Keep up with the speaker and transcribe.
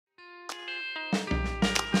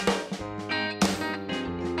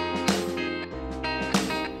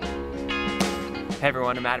Hey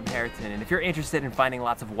everyone, I'm Adam Haritan, and if you're interested in finding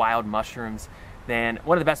lots of wild mushrooms, then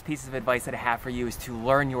one of the best pieces of advice that I have for you is to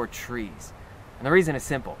learn your trees. And the reason is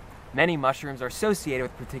simple. Many mushrooms are associated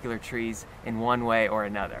with particular trees in one way or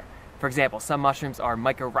another. For example, some mushrooms are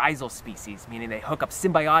mycorrhizal species, meaning they hook up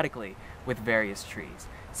symbiotically with various trees.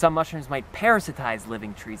 Some mushrooms might parasitize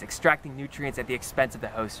living trees, extracting nutrients at the expense of the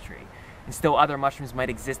host tree. And still other mushrooms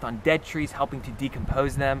might exist on dead trees, helping to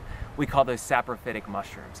decompose them. We call those saprophytic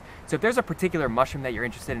mushrooms. So if there's a particular mushroom that you're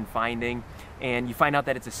interested in finding, and you find out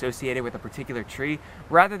that it's associated with a particular tree,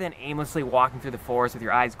 rather than aimlessly walking through the forest with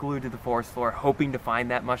your eyes glued to the forest floor, hoping to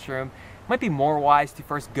find that mushroom, it might be more wise to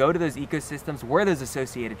first go to those ecosystems where those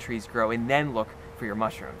associated trees grow, and then look for your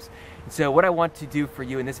mushrooms. And so what I want to do for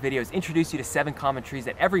you in this video is introduce you to 7 common trees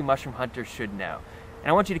that every mushroom hunter should know. And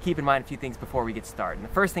I want you to keep in mind a few things before we get started. And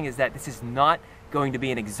the first thing is that this is not going to be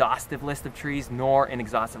an exhaustive list of trees, nor an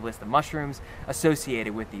exhaustive list of mushrooms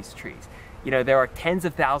associated with these trees. You know, there are tens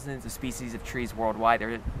of thousands of species of trees worldwide.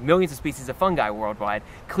 There are millions of species of fungi worldwide.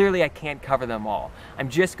 Clearly, I can't cover them all. I'm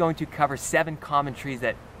just going to cover 7 common trees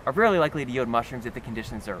that are really likely to yield mushrooms if the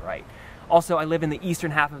conditions are right. Also, I live in the eastern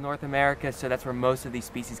half of North America, so that's where most of these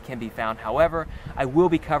species can be found. However, I will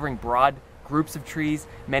be covering broad groups of trees,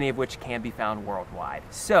 many of which can be found worldwide.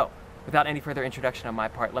 So, without any further introduction on my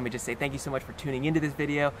part, let me just say thank you so much for tuning into this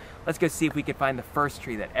video. Let's go see if we can find the first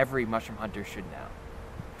tree that every mushroom hunter should know.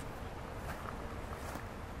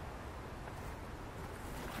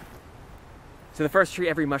 So the first tree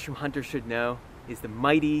every mushroom hunter should know is the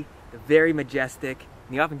mighty, the very majestic,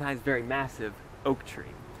 and the oftentimes very massive oak tree.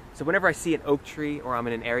 So whenever I see an oak tree, or I'm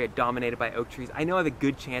in an area dominated by oak trees, I know I have a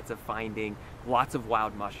good chance of finding lots of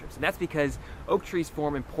wild mushrooms. And that's because oak trees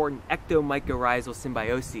form important ectomycorrhizal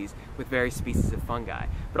symbioses with various species of fungi.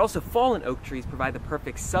 But also fallen oak trees provide the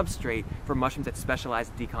perfect substrate for mushrooms that specialize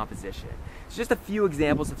in decomposition. So just a few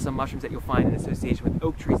examples of some mushrooms that you'll find in association with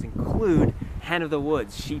oak trees include hen of the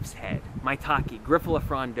woods, sheep's head, maitake, Grifola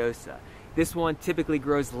frondosa. This one typically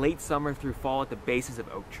grows late summer through fall at the bases of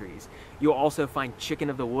oak trees. You'll also find chicken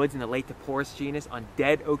of the woods in the Laetoporus genus on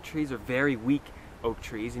dead oak trees or very weak oak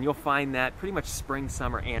trees, and you'll find that pretty much spring,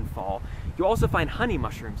 summer, and fall. You'll also find honey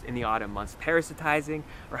mushrooms in the autumn months, parasitizing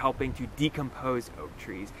or helping to decompose oak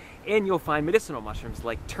trees. And you'll find medicinal mushrooms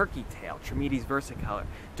like turkey tail, Trametes versicolor,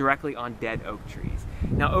 directly on dead oak trees.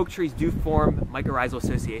 Now, oak trees do form mycorrhizal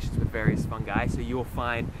associations with various fungi, so you will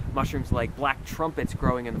find mushrooms like black trumpets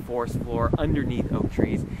growing in the forest floor underneath oak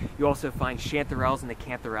trees. You also find chanterelles in the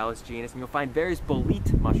Cantharellus genus, and you'll find various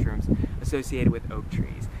bolete mushrooms associated with oak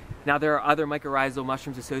trees. Now, there are other mycorrhizal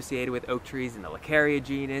mushrooms associated with oak trees in the Lacaria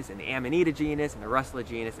genus, and the Amanita genus, and the Russula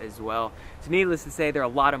genus as well. So needless to say, there are a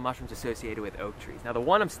lot of mushrooms associated with oak trees. Now, the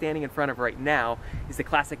one I'm standing in front of right now is the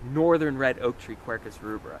classic northern red oak tree, Quercus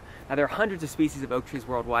rubra. Now, there are hundreds of species of oak trees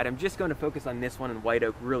worldwide. I'm just going to focus on this one in white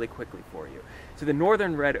oak really quickly for you. So the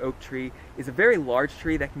northern red oak tree is a very large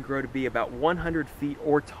tree that can grow to be about 100 feet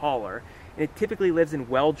or taller, and it typically lives in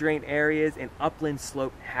well-drained areas and upland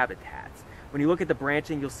slope habitats. When you look at the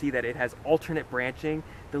branching, you'll see that it has alternate branching.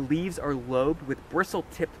 The leaves are lobed with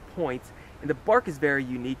bristle-tipped points, and the bark is very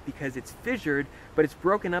unique because it's fissured, but it's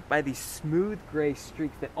broken up by these smooth gray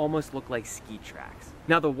streaks that almost look like ski tracks.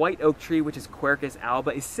 Now, the white oak tree, which is Quercus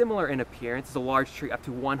alba, is similar in appearance. It's a large tree up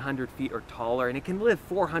to 100 feet or taller, and it can live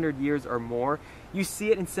 400 years or more. You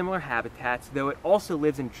see it in similar habitats, though it also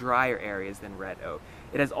lives in drier areas than red oak.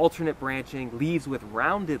 It has alternate branching, leaves with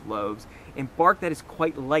rounded lobes, and bark that is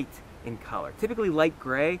quite light in color, typically light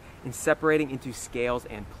gray, and separating into scales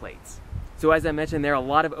and plates. So as I mentioned, there are a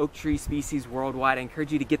lot of oak tree species worldwide. I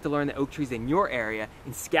encourage you to get to learn the oak trees in your area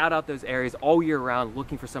and scout out those areas all year round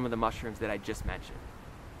looking for some of the mushrooms that I just mentioned.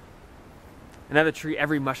 Another tree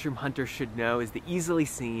every mushroom hunter should know is the easily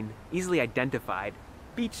seen, easily identified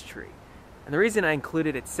beech tree. And the reason I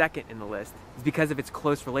included it second in the list is because of its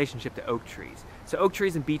close relationship to oak trees. So oak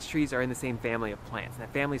trees and beech trees are in the same family of plants, and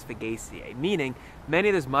that family is Fagaceae, meaning many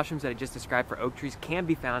of those mushrooms that I just described for oak trees can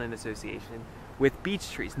be found in association with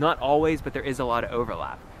beech trees. Not always, but there is a lot of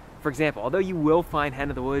overlap. For example, although you will find hen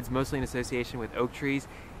of the woods mostly in association with oak trees,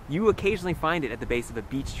 you occasionally find it at the base of a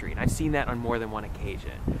beech tree, and I've seen that on more than one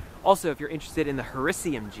occasion. Also, if you're interested in the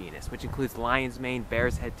Hericium genus, which includes lion's mane,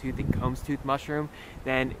 bear's head tooth, and comb's tooth mushroom,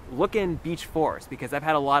 then look in beech forest, because I've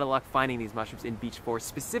had a lot of luck finding these mushrooms in beech forest,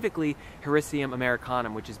 specifically Hericium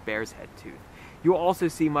americanum, which is bear's head tooth. You'll also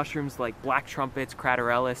see mushrooms like black trumpets,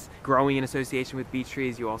 Craterellus, growing in association with beech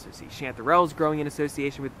trees. You'll also see chanterelles growing in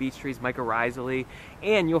association with beech trees, mycorrhizally,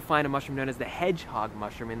 and you'll find a mushroom known as the hedgehog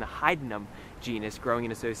mushroom in the Hydenum genus growing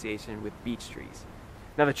in association with beech trees.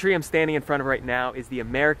 Now, the tree I'm standing in front of right now is the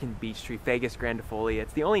American beech tree, Fagus grandifolia.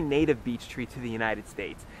 It's the only native beech tree to the United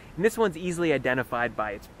States. And this one's easily identified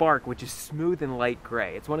by its bark, which is smooth and light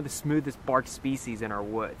gray. It's one of the smoothest bark species in our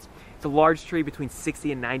woods. It's a large tree between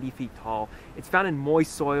 60 and 90 feet tall. It's found in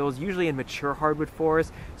moist soils, usually in mature hardwood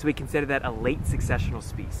forests, so we consider that a late successional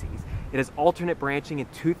species. It has alternate branching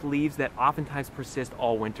and toothed leaves that oftentimes persist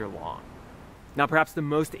all winter long. Now, perhaps the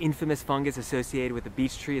most infamous fungus associated with the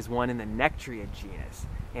beech tree is one in the Nectaria genus.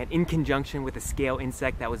 And in conjunction with a scale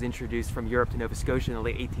insect that was introduced from Europe to Nova Scotia in the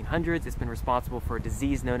late 1800s, it's been responsible for a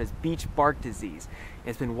disease known as beech bark disease. And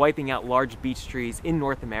it's been wiping out large beech trees in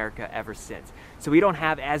North America ever since. So we don't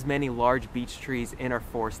have as many large beech trees in our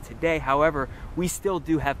forest today. However, we still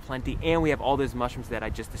do have plenty, and we have all those mushrooms that I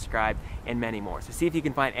just described and many more. So see if you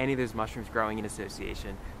can find any of those mushrooms growing in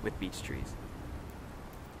association with beech trees.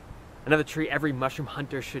 Another tree every mushroom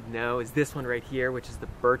hunter should know is this one right here, which is the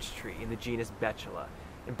birch tree in the genus Betula.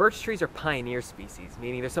 And birch trees are pioneer species,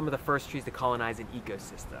 meaning they're some of the first trees to colonize an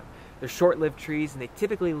ecosystem. They're short-lived trees, and they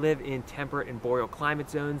typically live in temperate and boreal climate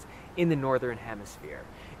zones in the northern hemisphere.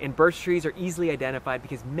 And birch trees are easily identified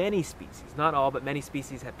because many species, not all, but many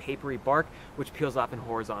species have papery bark, which peels off in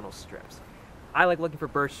horizontal strips. I like looking for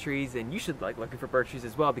birch trees, and you should like looking for birch trees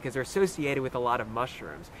as well, because they're associated with a lot of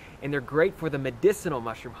mushrooms. And they're great for the medicinal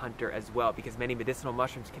mushroom hunter as well, because many medicinal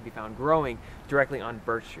mushrooms can be found growing directly on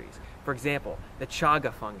birch trees. For example, the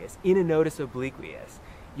chaga fungus, Inonotus obliquus.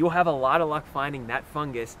 You'll have a lot of luck finding that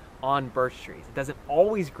fungus on birch trees. It doesn't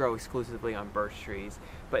always grow exclusively on birch trees,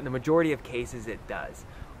 but in the majority of cases it does.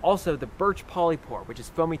 Also, the birch polypore, which is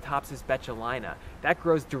Fomitopsis betulina, that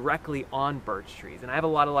grows directly on birch trees, and I have a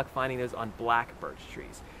lot of luck finding those on black birch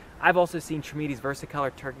trees. I've also seen Trametes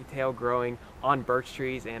versicolor turkeytail growing on birch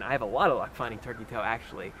trees, and I have a lot of luck finding turkeytail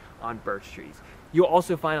actually on birch trees. You'll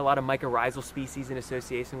also find a lot of mycorrhizal species in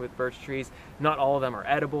association with birch trees. Not all of them are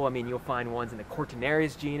edible. I mean, you'll find ones in the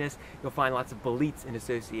Cortinarius genus. You'll find lots of boletes in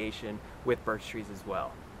association with birch trees as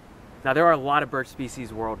well. Now, there are a lot of birch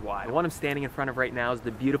species worldwide. The one I'm standing in front of right now is the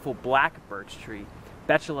beautiful black birch tree,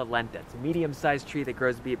 Betula lenta. It's a medium-sized tree that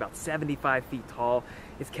grows to be about 75 feet tall.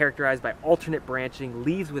 It's characterized by alternate branching,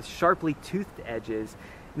 leaves with sharply toothed edges,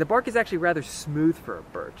 and the bark is actually rather smooth for a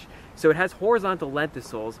birch. So it has horizontal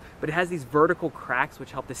lenticels, but it has these vertical cracks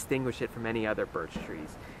which help distinguish it from any other birch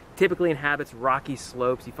trees. It typically inhabits rocky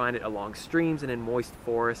slopes. You find it along streams and in moist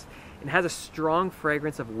forests. It has a strong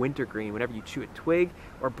fragrance of wintergreen whenever you chew a twig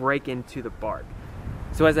or break into the bark.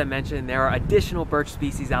 So as I mentioned, there are additional birch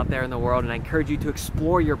species out there in the world, and I encourage you to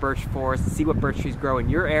explore your birch forest, see what birch trees grow in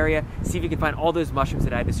your area, see if you can find all those mushrooms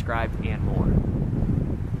that I described and more.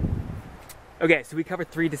 Okay, so we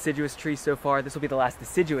covered 3 deciduous trees so far. This will be the last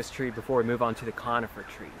deciduous tree before we move on to the conifer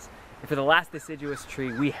trees. And for the last deciduous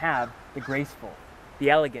tree, we have the graceful, the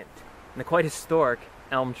elegant, and the quite historic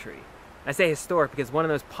elm tree. I say historic because one of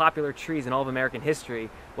those popular trees in all of American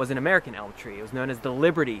history was an American elm tree. It was known as the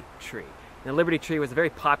Liberty tree. And the Liberty tree was a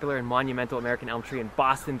very popular and monumental American elm tree in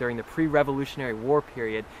Boston during the pre-Revolutionary War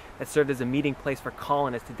period that served as a meeting place for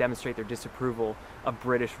colonists to demonstrate their disapproval of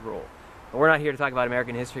British rule. But we're not here to talk about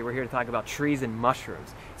American history, we're here to talk about trees and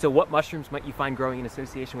mushrooms. So what mushrooms might you find growing in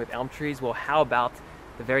association with elm trees? Well, how about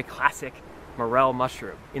the very classic morel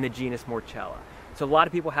mushroom in the genus Morchella? So a lot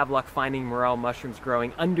of people have luck finding morel mushrooms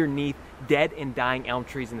growing underneath dead and dying elm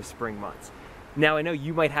trees in the spring months. Now, I know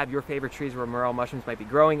you might have your favorite trees where morel mushrooms might be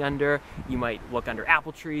growing under. You might look under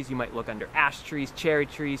apple trees, you might look under ash trees, cherry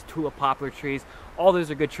trees, tulip poplar trees. All those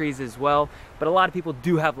are good trees as well, but a lot of people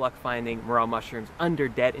do have luck finding morel mushrooms under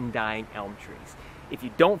dead and dying elm trees. If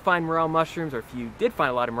you don't find morel mushrooms, or if you did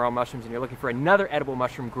find a lot of morel mushrooms and you're looking for another edible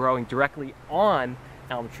mushroom growing directly on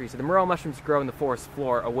elm tree. So the morel mushrooms grow in the forest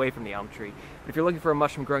floor away from the elm tree. But if you're looking for a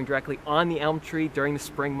mushroom growing directly on the elm tree during the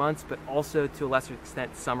spring months, but also to a lesser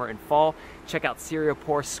extent summer and fall, check out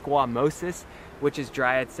Cereopore squamosus, which is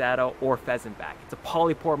dryad saddle or pheasantback. It's a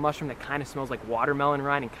polypore mushroom that kind of smells like watermelon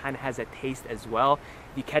rind and kind of has that taste as well.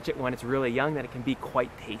 If you catch it when it's really young, then it can be quite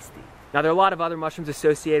tasty. Now, there are a lot of other mushrooms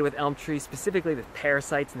associated with elm trees, specifically the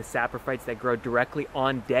parasites and the saprophytes that grow directly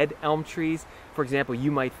on dead elm trees. For example,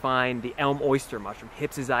 you might find the elm oyster mushroom,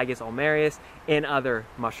 Hypsozygus ulmarius, and other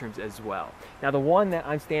mushrooms as well. Now, the one that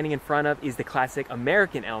I'm standing in front of is the classic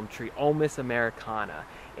American elm tree, Ulmus americana.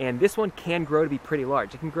 And this one can grow to be pretty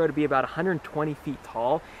large. It can grow to be about 120 feet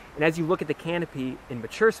tall. And as you look at the canopy in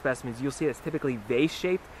mature specimens, you'll see it's typically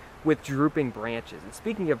vase-shaped with drooping branches. And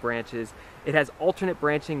speaking of branches, it has alternate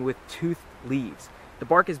branching with toothed leaves. The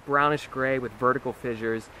bark is brownish gray with vertical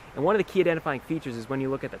fissures, and one of the key identifying features is when you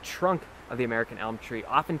look at the trunk of the American elm tree,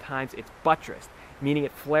 oftentimes it's buttressed, meaning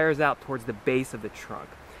it flares out towards the base of the trunk.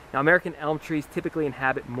 Now, American elm trees typically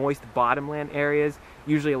inhabit moist bottomland areas,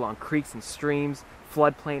 usually along creeks and streams,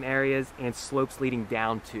 floodplain areas, and slopes leading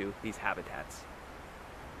down to these habitats.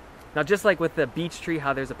 Now, just like with the beech tree,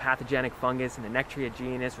 how there's a pathogenic fungus in the Nectria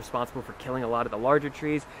genus responsible for killing a lot of the larger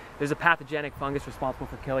trees, there's a pathogenic fungus responsible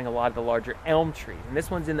for killing a lot of the larger elm trees. And this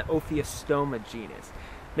one's in the Ophiostoma genus.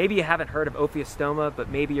 Maybe you haven't heard of Ophiostoma, but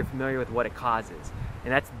maybe you're familiar with what it causes,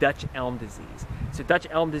 and that's Dutch elm disease. So Dutch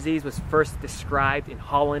elm disease was first described in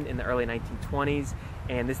Holland in the early 1920s,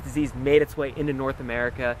 and this disease made its way into North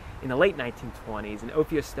America in the late 1920s. And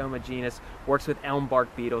Ophiostoma genus works with elm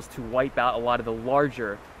bark beetles to wipe out a lot of the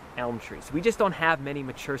larger elm trees. We just don't have many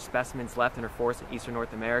mature specimens left in our forests in eastern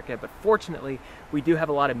North America, but fortunately we do have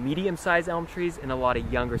a lot of medium-sized elm trees and a lot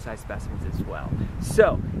of younger-sized specimens as well.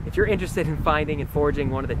 So if you're interested in finding and foraging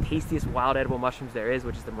one of the tastiest wild edible mushrooms there is,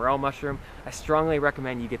 which is the morel mushroom, I strongly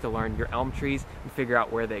recommend you get to learn your elm trees and figure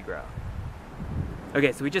out where they grow.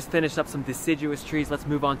 Okay, so we just finished up some deciduous trees. Let's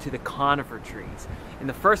move on to the conifer trees. And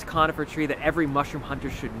the first conifer tree that every mushroom hunter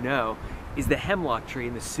should know is the hemlock tree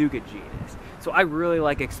in the Tsuga genus. So I really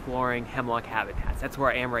like exploring hemlock habitats. That's where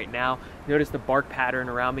I am right now. Notice the bark pattern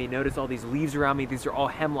around me. Notice all these leaves around me. These are all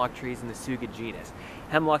hemlock trees in the Tsuga genus.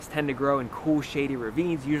 Hemlocks tend to grow in cool, shady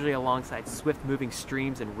ravines, usually alongside swift-moving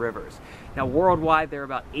streams and rivers. Now, worldwide, there are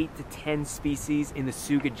about 8 to 10 species in the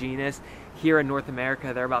Tsuga genus. Here in North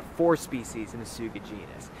America, there are about 4 species in the Tsuga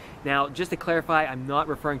genus. Now, just to clarify, I'm not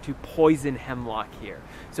referring to poison hemlock here.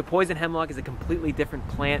 So poison hemlock is a completely different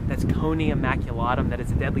plant. That's Conia maculatum. That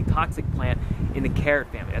is a deadly toxic plant in the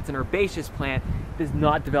carrot family. That's an herbaceous plant. It does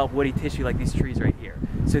not develop woody tissue like these trees right here.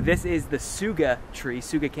 So this is the Tsuga tree,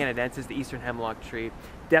 Tsuga canadensis, the eastern hemlock tree.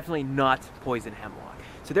 Definitely not poison hemlock.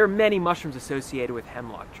 So there are many mushrooms associated with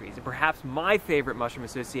hemlock trees. And perhaps my favorite mushroom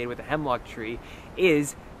associated with a hemlock tree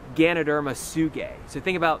is Ganoderma tsugae. So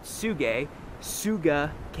think about tsugae,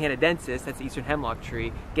 Tsuga canadensis, that's the eastern hemlock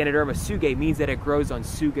tree. Ganoderma tsugae means that it grows on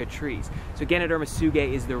tsuga trees. So Ganoderma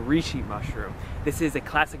tsugae is the reishi mushroom. This is a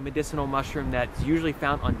classic medicinal mushroom that's usually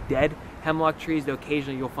found on dead hemlock trees, though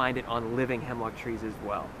occasionally you'll find it on living hemlock trees as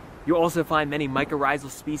well. You'll also find many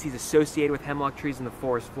mycorrhizal species associated with hemlock trees in the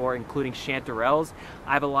forest floor, including chanterelles.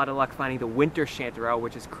 I have a lot of luck finding the winter chanterelle,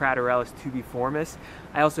 which is Craterellus tubiformis.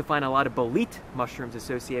 I also find a lot of bolete mushrooms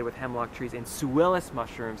associated with hemlock trees and suillus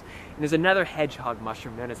mushrooms. And there's another hedgehog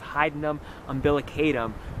mushroom known as Hydnum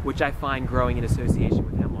umbilicatum, which I find growing in association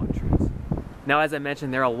with hemlock trees. Now, as I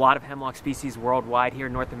mentioned, there are a lot of hemlock species worldwide. Here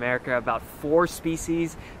in North America, about 4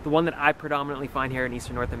 species. The one that I predominantly find here in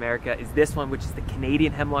eastern North America is this one, which is the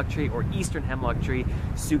Canadian hemlock tree or eastern hemlock tree,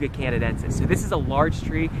 Tsuga canadensis. So this is a large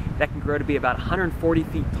tree that can grow to be about 140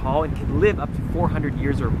 feet tall and can live up to 400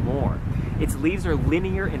 years or more. Its leaves are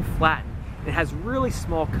linear and flattened. It has really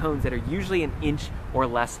small cones that are usually an inch or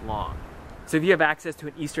less long. So if you have access to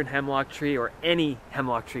an eastern hemlock tree, or any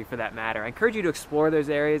hemlock tree for that matter, I encourage you to explore those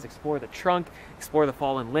areas, explore the trunk, explore the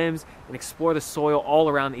fallen limbs, and explore the soil all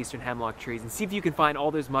around the eastern hemlock trees, and see if you can find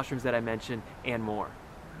all those mushrooms that I mentioned and more.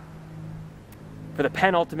 For the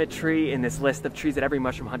penultimate tree in this list of trees that every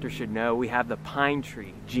mushroom hunter should know, we have the pine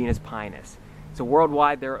tree, genus Pinus. So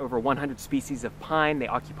worldwide, there are over 100 species of pine. They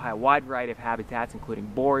occupy a wide variety of habitats, including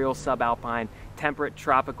boreal, subalpine, temperate,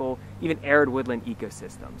 tropical, even arid woodland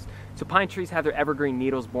ecosystems. So pine trees have their evergreen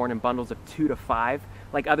needles borne in bundles of 2 to 5.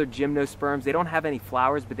 Like other gymnosperms, they don't have any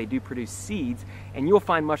flowers, but they do produce seeds. And you'll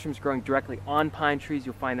find mushrooms growing directly on pine trees.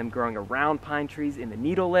 You'll find them growing around pine trees in the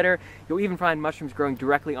needle litter. You'll even find mushrooms growing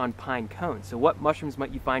directly on pine cones. So what mushrooms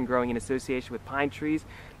might you find growing in association with pine trees?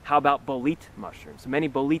 How about bolete mushrooms? So many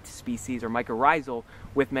bolete species are mycorrhizal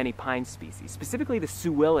with many pine species, specifically the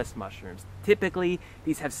suillus mushrooms. Typically,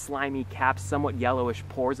 these have slimy caps, somewhat yellowish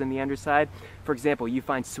pores in the underside. For example, you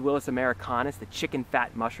find Suillus americanus, the chicken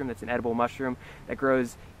fat mushroom, that's an edible mushroom that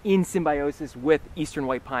grows in symbiosis with eastern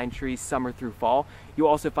white pine trees summer through fall. You'll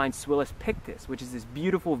also find Suillus pictus, which is this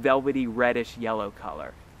beautiful velvety reddish yellow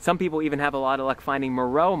color. Some people even have a lot of luck finding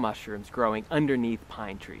morel mushrooms growing underneath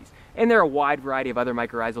pine trees. And there are a wide variety of other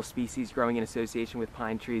mycorrhizal species growing in association with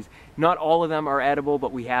pine trees. Not all of them are edible,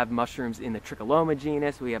 but we have mushrooms in the Tricholoma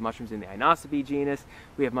genus, we have mushrooms in the Inocybe genus,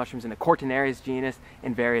 we have mushrooms in the Cortinarius genus,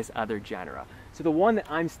 and various other genera. So the one that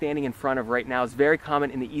I'm standing in front of right now is very common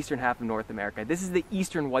in the eastern half of North America. This is the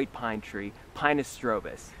eastern white pine tree, Pinus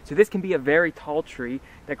strobus. So this can be a very tall tree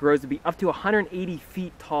that grows to be up to 180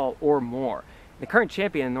 feet tall or more. The current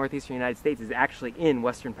champion in the northeastern United States is actually in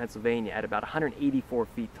western Pennsylvania at about 184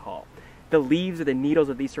 feet tall. The leaves or the needles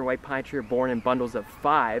of the eastern white pine tree are borne in bundles of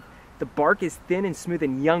 5. The bark is thin and smooth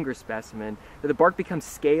in younger specimen, but the bark becomes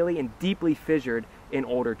scaly and deeply fissured in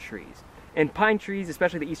older trees. And pine trees,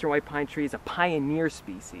 especially the eastern white pine tree, is a pioneer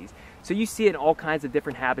species. So you see it in all kinds of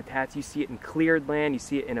different habitats. You see it in cleared land, you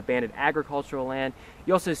see it in abandoned agricultural land.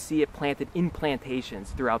 You also see it planted in plantations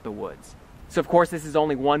throughout the woods. So of course this is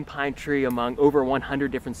only one pine tree among over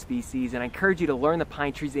 100 different species, and I encourage you to learn the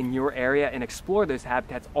pine trees in your area and explore those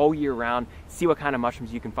habitats all year round, see what kind of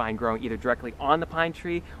mushrooms you can find growing either directly on the pine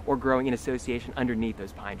tree or growing in association underneath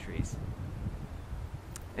those pine trees.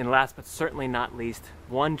 And last but certainly not least,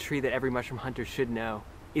 one tree that every mushroom hunter should know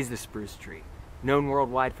is the spruce tree. Known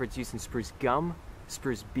worldwide for its use in spruce gum,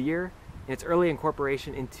 spruce beer, and its early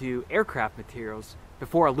incorporation into aircraft materials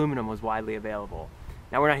before aluminum was widely available.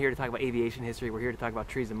 Now we're not here to talk about aviation history, we're here to talk about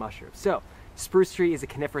trees and mushrooms. So, spruce tree is a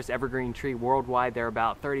coniferous evergreen tree worldwide. There are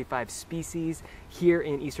about 35 species. Here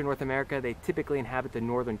in eastern North America, they typically inhabit the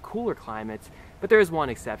northern cooler climates, but there is one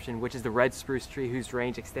exception, which is the red spruce tree, whose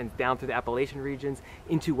range extends down through the Appalachian regions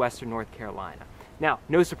into western North Carolina. Now,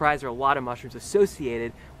 no surprise, there are a lot of mushrooms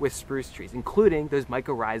associated with spruce trees, including those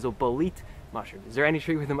mycorrhizal bolete mushrooms. Is there any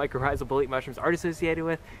tree with the mycorrhizal bolete mushrooms aren't associated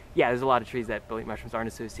with? Yeah, there's a lot of trees that bolete mushrooms aren't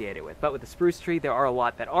associated with. But with the spruce tree, there are a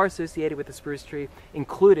lot that are associated with the spruce tree,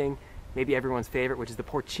 including maybe everyone's favorite, which is the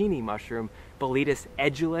porcini mushroom, Boletus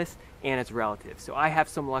edulis, and its relatives. So I have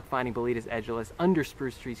some luck finding Boletus edulis under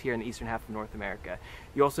spruce trees here in the eastern half of North America.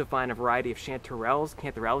 You also find a variety of chanterelles,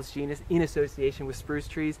 Cantharellus genus, in association with spruce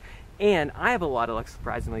trees. And I have a lot of luck,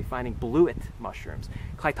 surprisingly, finding bluet mushrooms,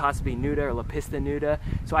 Clitospis nuda or Lepista nuda.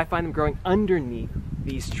 So I find them growing underneath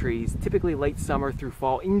these trees, typically late summer through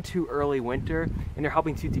fall into early winter, and they're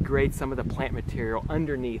helping to degrade some of the plant material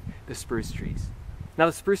underneath the spruce trees. Now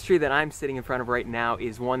the spruce tree that I'm sitting in front of right now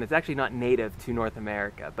is one that's actually not native to North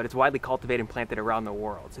America, but it's widely cultivated and planted around the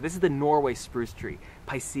world. So this is the Norway spruce tree,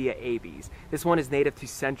 Picea abies. This one is native to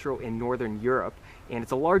Central and Northern Europe, and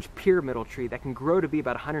it's a large pyramidal tree that can grow to be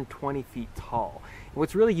about 120 feet tall. And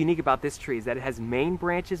what's really unique about this tree is that it has main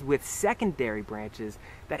branches with secondary branches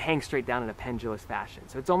that hang straight down in a pendulous fashion.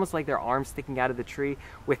 So it's almost like there are arms sticking out of the tree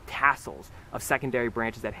with tassels of secondary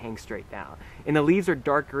branches that hang straight down. And the leaves are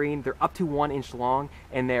dark green, they're up to 1 inch long,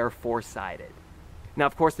 and they are four-sided. Now,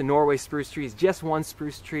 of course, the Norway spruce tree is just one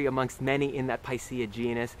spruce tree amongst many in that Picea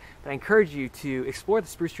genus, but I encourage you to explore the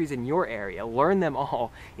spruce trees in your area, learn them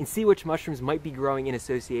all, and see which mushrooms might be growing in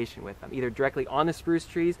association with them, either directly on the spruce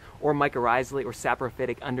trees or mycorrhizally or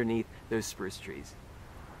saprophytic underneath those spruce trees.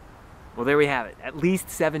 Well, there we have it. At least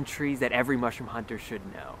 7 trees that every mushroom hunter should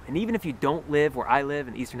know. And even if you don't live where I live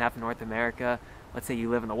in the eastern half of North America, let's say you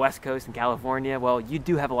live on the West Coast in California, well, you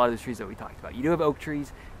do have a lot of those trees that we talked about. You do have oak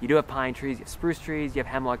trees, you do have pine trees, you have spruce trees, you have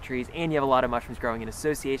hemlock trees, and you have a lot of mushrooms growing in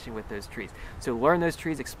association with those trees. So learn those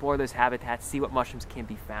trees, explore those habitats, see what mushrooms can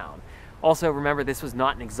be found. Also, remember, this was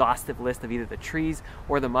not an exhaustive list of either the trees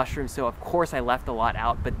or the mushrooms, so of course I left a lot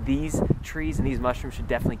out, but these trees and these mushrooms should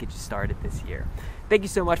definitely get you started this year. Thank you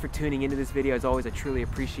so much for tuning into this video. As always, I truly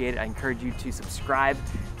appreciate it. I encourage you to subscribe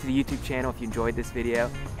to the YouTube channel if you enjoyed this video.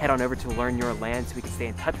 Head on over to Learn Your Land so we can stay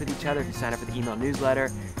in touch with each other. If you sign up for the email newsletter,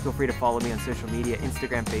 feel free to follow me on social media,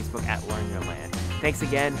 Instagram, Facebook, @Learn Your Land. Thanks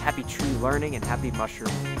again, happy tree learning, and happy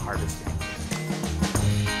mushroom harvesting.